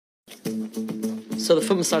So the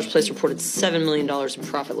foot massage place reported $7 million in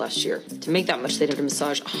profit last year. To make that much, they'd have to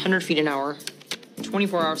massage 100 feet an hour,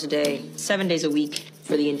 24 hours a day, 7 days a week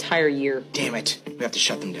for the entire year. Damn it. We have to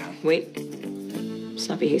shut them down. Wait. Let's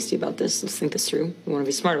not be hasty about this. Let's think this through. We want to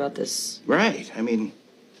be smart about this. Right. I mean,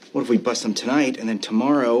 what if we bust them tonight, and then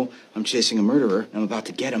tomorrow I'm chasing a murderer, and I'm about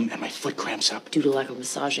to get him, and my foot cramps up? Due to lack of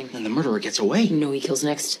massaging. And the murderer gets away. You know who he kills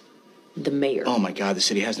next? The mayor. Oh my God, the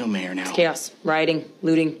city has no mayor now. It's chaos, rioting,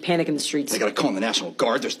 looting, panic in the streets. They gotta call in the National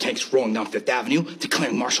Guard. There's tanks rolling down Fifth Avenue,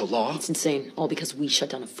 declaring martial law. It's insane, all because we shut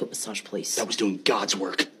down a foot massage place. That was doing God's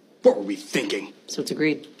work. What were we thinking? So it's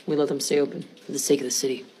agreed. We let them stay open for the sake of the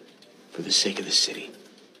city. For the sake of the city.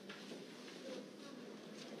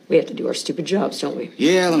 We have to do our stupid jobs, don't we?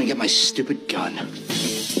 Yeah, let me get my stupid gun.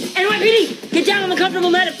 NYPD! Get down on the comfortable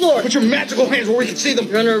matted floor! Put your magical hands where we can see them.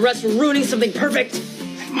 You're under arrest for ruining something perfect!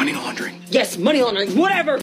 Money laundering. Yes, money laundering, whatever!